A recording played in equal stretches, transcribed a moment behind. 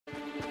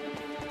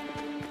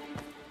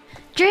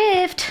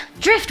Drift!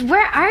 Drift,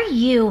 where are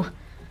you?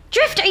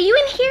 Drift, are you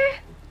in here?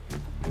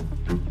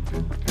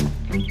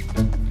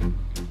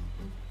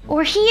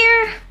 Or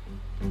here?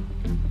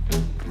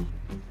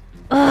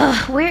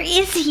 Ugh, where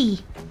is he?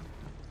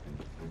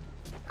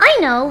 I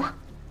know!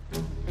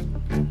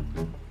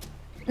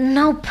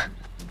 Nope.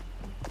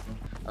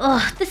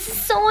 Ugh, this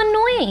is so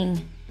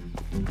annoying.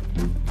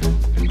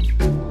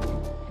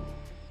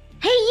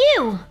 Hey,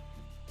 you!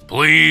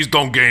 Please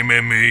don't game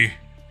end me.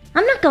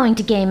 I'm not going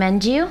to game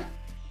end you.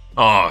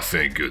 Oh,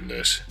 thank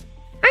goodness.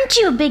 Aren't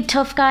you a big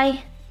tough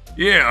guy?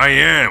 Yeah, I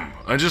am.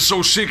 I'm just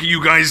so sick of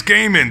you guys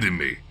game ending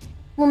me.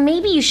 Well,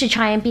 maybe you should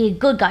try and be a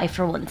good guy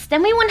for once.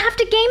 Then we wouldn't have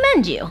to game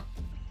end you.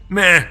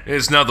 Meh,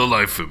 it's not the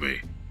life for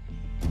me.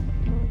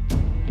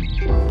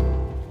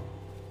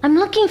 I'm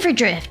looking for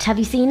Drift. Have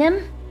you seen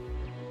him?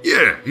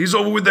 Yeah, he's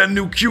over with that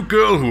new cute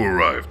girl who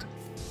arrived.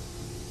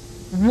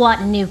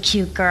 What new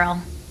cute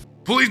girl?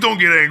 Please don't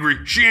get angry.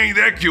 She ain't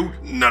that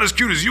cute. Not as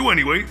cute as you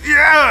anyway.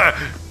 Yeah!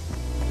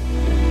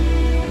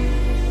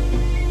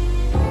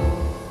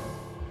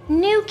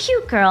 New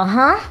cute girl,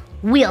 huh?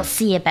 We'll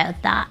see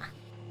about that.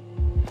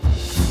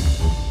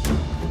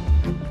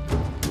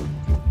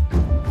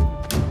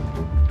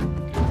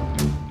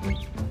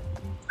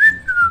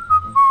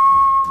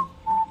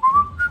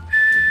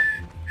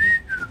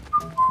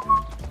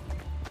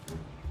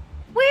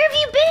 Where have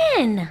you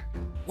been?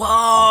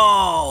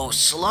 Whoa,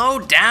 slow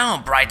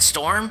down,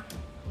 BRITESTORM.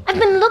 I've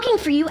been looking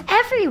for you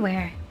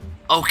everywhere.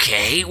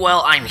 Okay,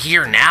 well, I'm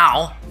here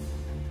now.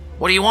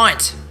 What do you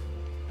want?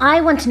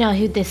 I want to know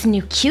who this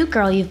new cute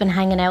girl you've been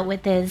hanging out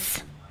with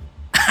is.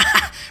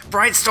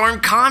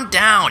 BRITESTORM, calm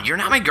down. You're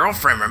not my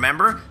girlfriend,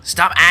 remember?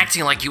 Stop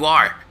acting like you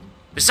are.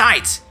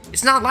 Besides,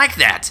 it's not like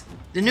that.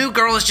 The new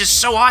girl is just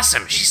so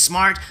awesome. She's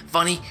smart,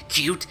 funny,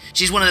 cute.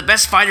 She's one of the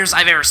best fighters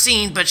I've ever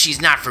seen, but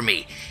she's not for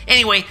me.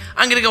 Anyway,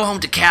 I'm gonna go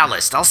home to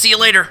Catalyst. I'll see you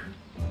later.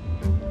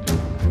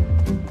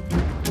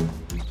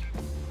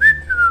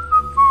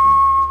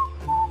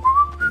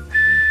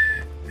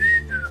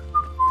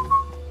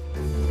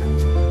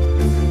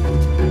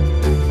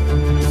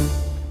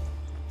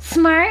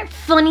 Smart,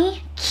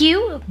 funny,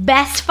 cute,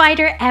 best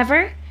fighter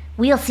ever?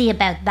 We'll see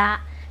about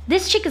that.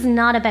 This chick is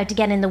not about to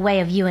get in the way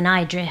of you and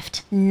I,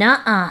 Drift.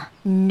 Nuh-uh.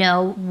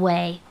 No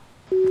way.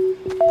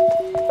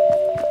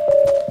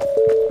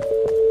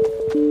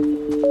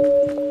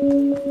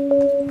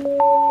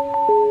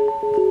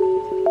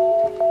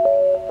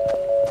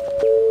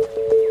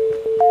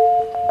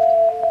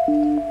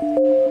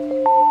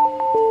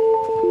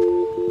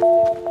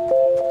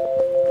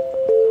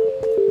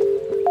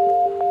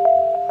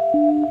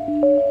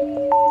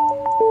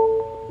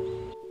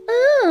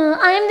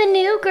 I'm the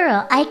new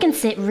girl. I can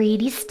sit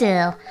really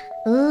still.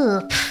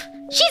 Ooh,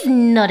 she's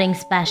nothing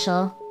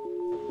special.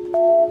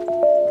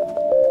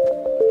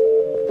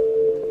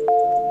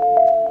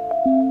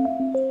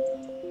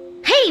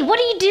 Hey, what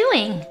are you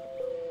doing?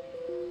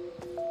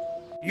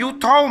 You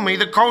told me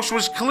the coast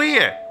was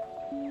clear.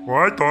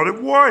 Well, I thought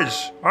it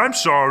was. I'm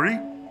sorry.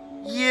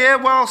 Yeah,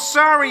 well,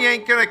 sorry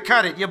ain't gonna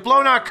cut it. You've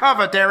blown our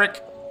cover,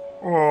 Derek.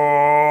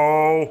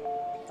 Oh.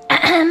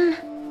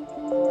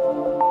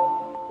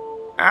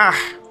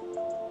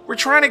 We're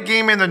trying to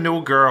game in the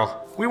new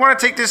girl. We want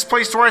to take this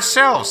place to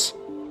ourselves.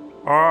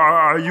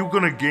 Are you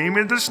gonna game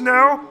in this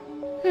now?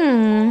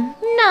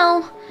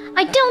 No,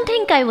 I don't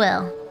think I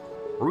will.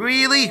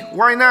 Really?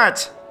 Why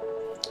not?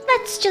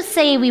 Let's just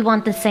say we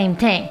want the same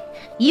thing.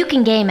 You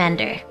can game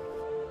ender.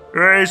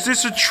 Is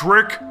this a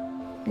trick?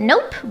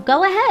 Nope,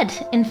 go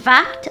ahead. In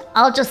fact,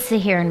 I'll just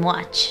sit here and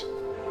watch.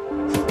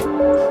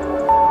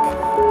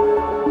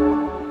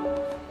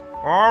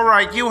 All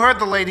right, you heard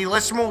the lady.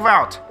 Let's move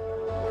out.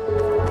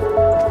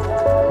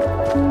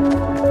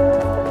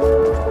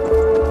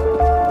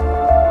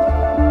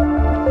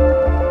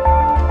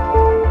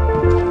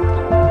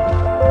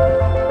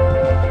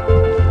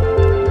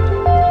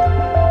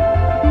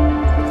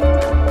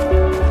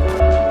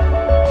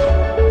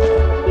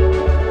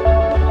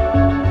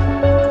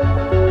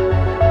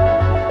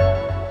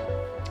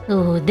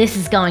 Ooh, this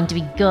is going to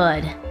be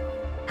good.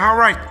 All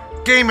right,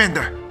 game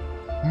ender.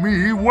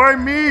 Me? Why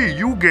me?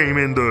 You game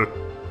in the...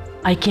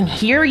 I can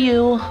hear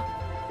you.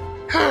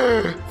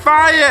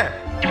 Fire!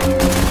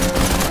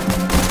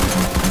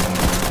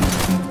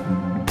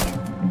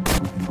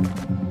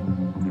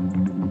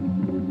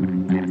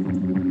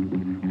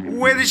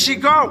 Where did she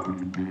go?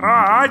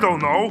 I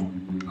don't know.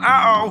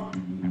 Uh-oh.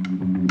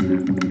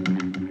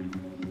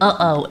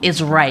 Uh-oh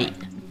is right.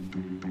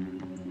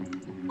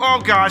 Oh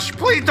gosh,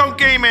 please don't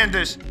game end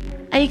this.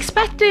 I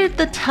expected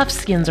the tough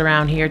skins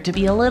around here to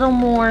be a little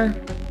more,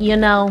 you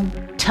know,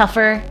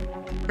 tougher.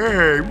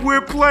 Hey,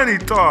 we're plenty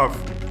tough.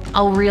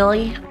 Oh,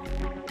 really?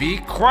 Be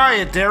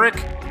quiet,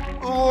 Derek.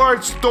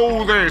 Let's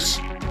do this.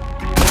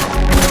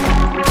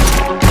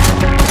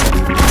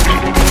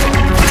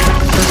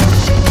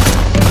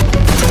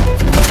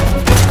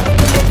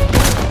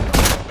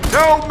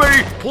 Help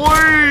me,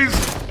 please!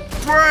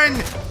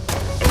 Run!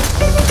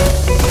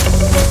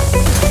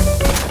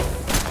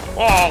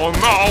 Oh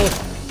no!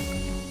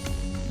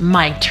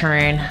 My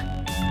turn.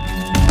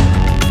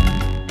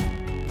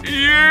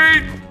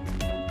 Yeet!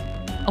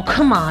 Oh,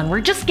 come on,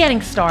 we're just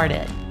getting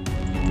started.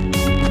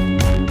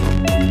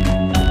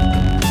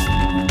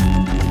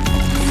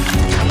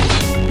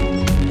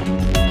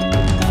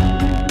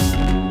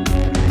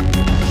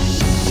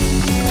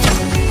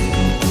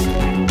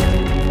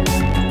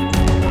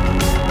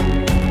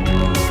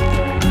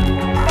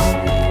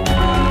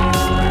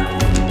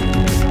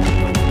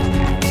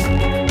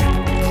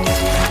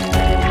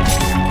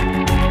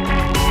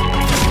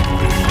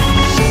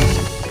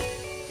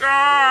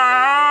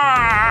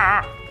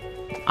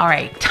 All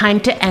right,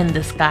 time to end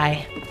this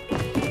guy.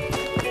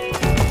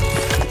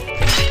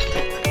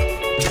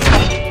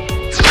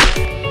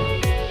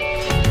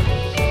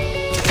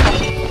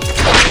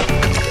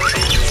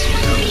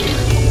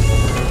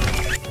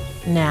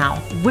 Now,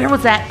 where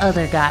was that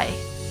other guy?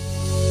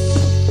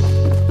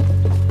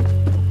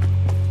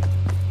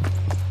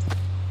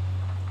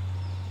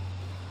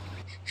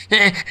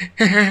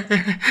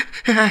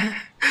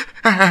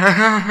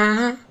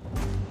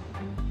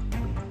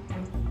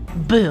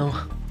 Boo.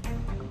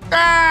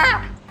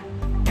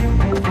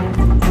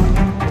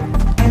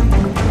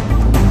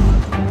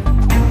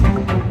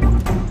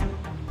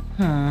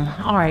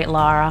 All right,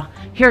 Lara.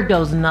 Here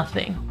goes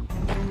nothing.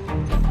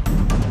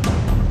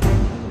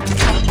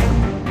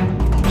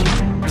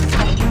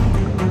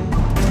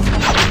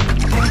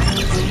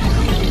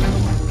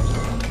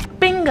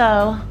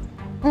 Bingo.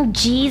 Oh,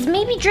 geez,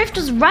 maybe Drift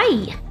was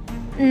right.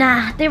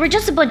 Nah, they were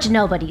just a bunch of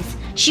nobodies.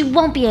 She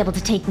won't be able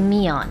to take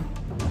me on.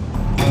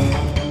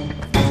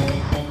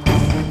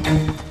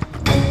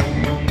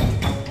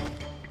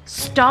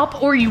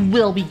 Stop or you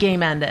will be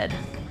game ended.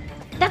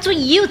 That's what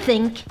you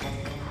think.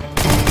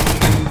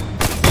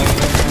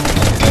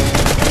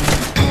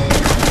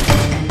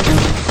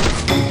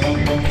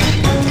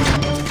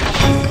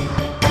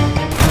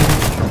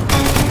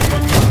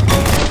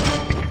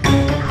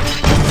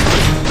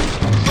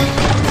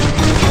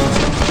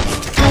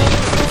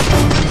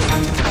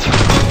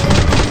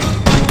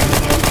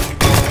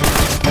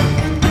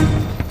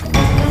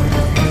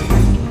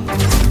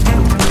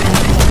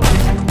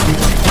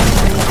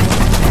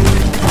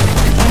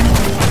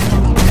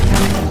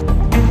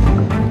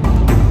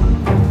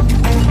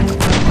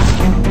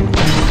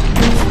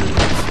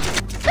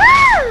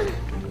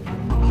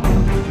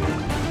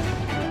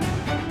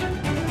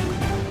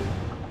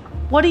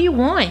 What do you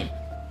want?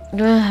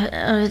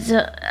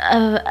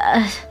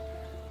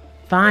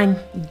 Fine,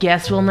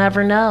 guess we'll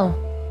never know.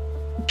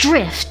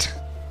 Drift.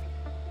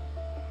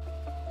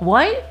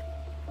 What?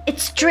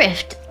 It's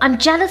Drift. I'm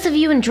jealous of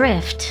you and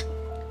Drift.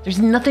 There's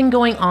nothing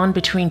going on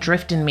between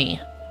Drift and me.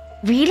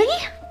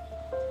 Really?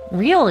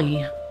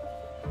 Really?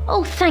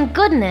 Oh, thank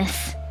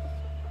goodness.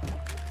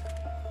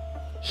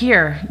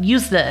 Here,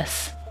 use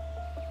this.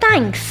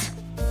 Thanks.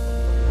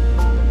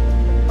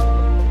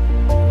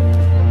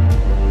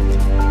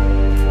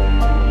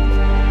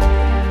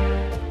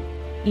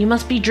 You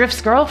must be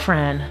Drift's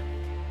girlfriend.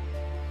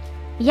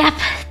 Yep,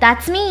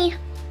 that's me.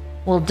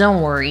 Well,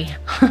 don't worry.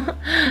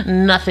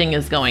 Nothing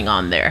is going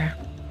on there.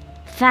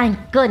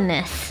 Thank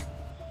goodness.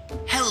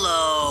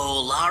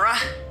 Hello, Lara.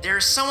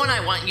 There's someone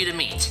I want you to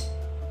meet.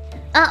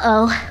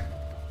 Uh-oh.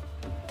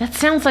 That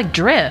sounds like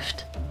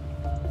Drift.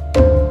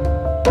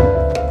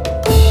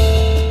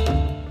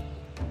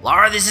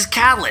 Lara, this is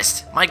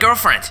Catalyst, my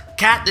girlfriend.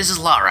 Kat, this is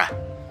Lara.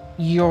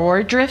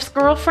 You're Drift's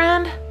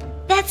girlfriend?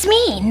 That's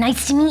me.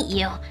 Nice to meet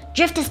you.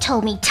 Drift has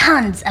told me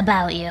tons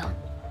about you.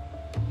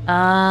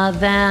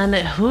 Then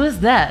who is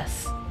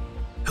this?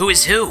 Who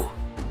is who?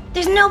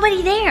 There's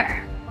nobody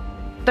there.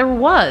 There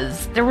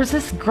was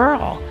this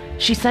girl.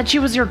 She said she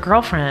was your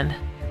girlfriend.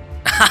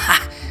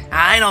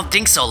 I don't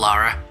think so,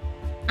 Lara.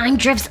 I'm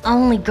Drift's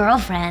only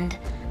girlfriend.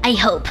 I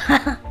hope.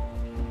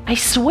 I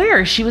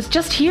swear, she was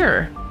just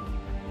here.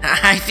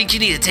 I think you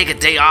need to take a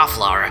day off,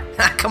 Lara.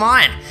 Come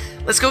on,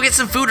 let's go get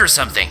some food or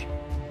something.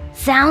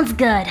 Sounds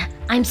good.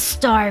 I'm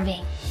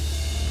starving.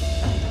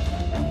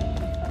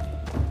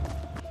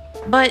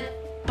 But...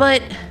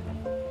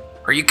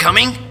 Are you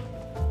coming?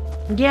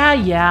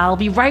 Yeah, I'll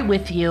be right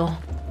with you.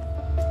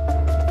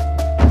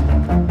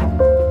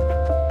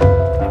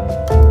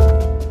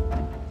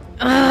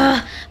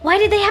 Why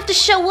did they have to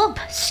show up?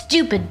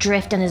 Stupid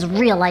Drift and his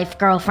real-life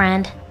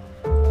girlfriend.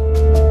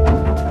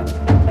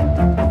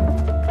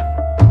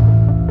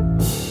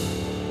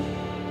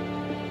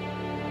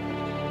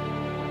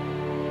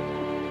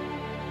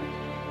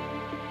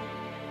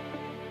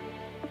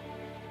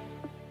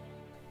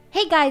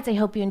 Hey guys, I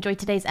hope you enjoyed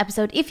today's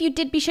episode. If you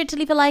did, be sure to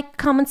leave a like,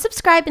 comment,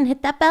 subscribe, and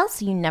hit that bell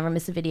so you never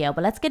miss a video.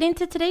 But let's get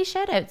into today's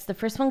shoutouts. The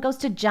first one goes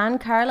to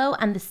Giancarlo,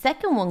 and the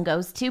second one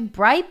goes to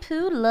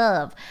Bripoo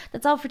Love.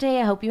 That's all for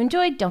today. I hope you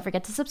enjoyed. Don't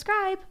forget to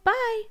subscribe.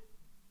 Bye!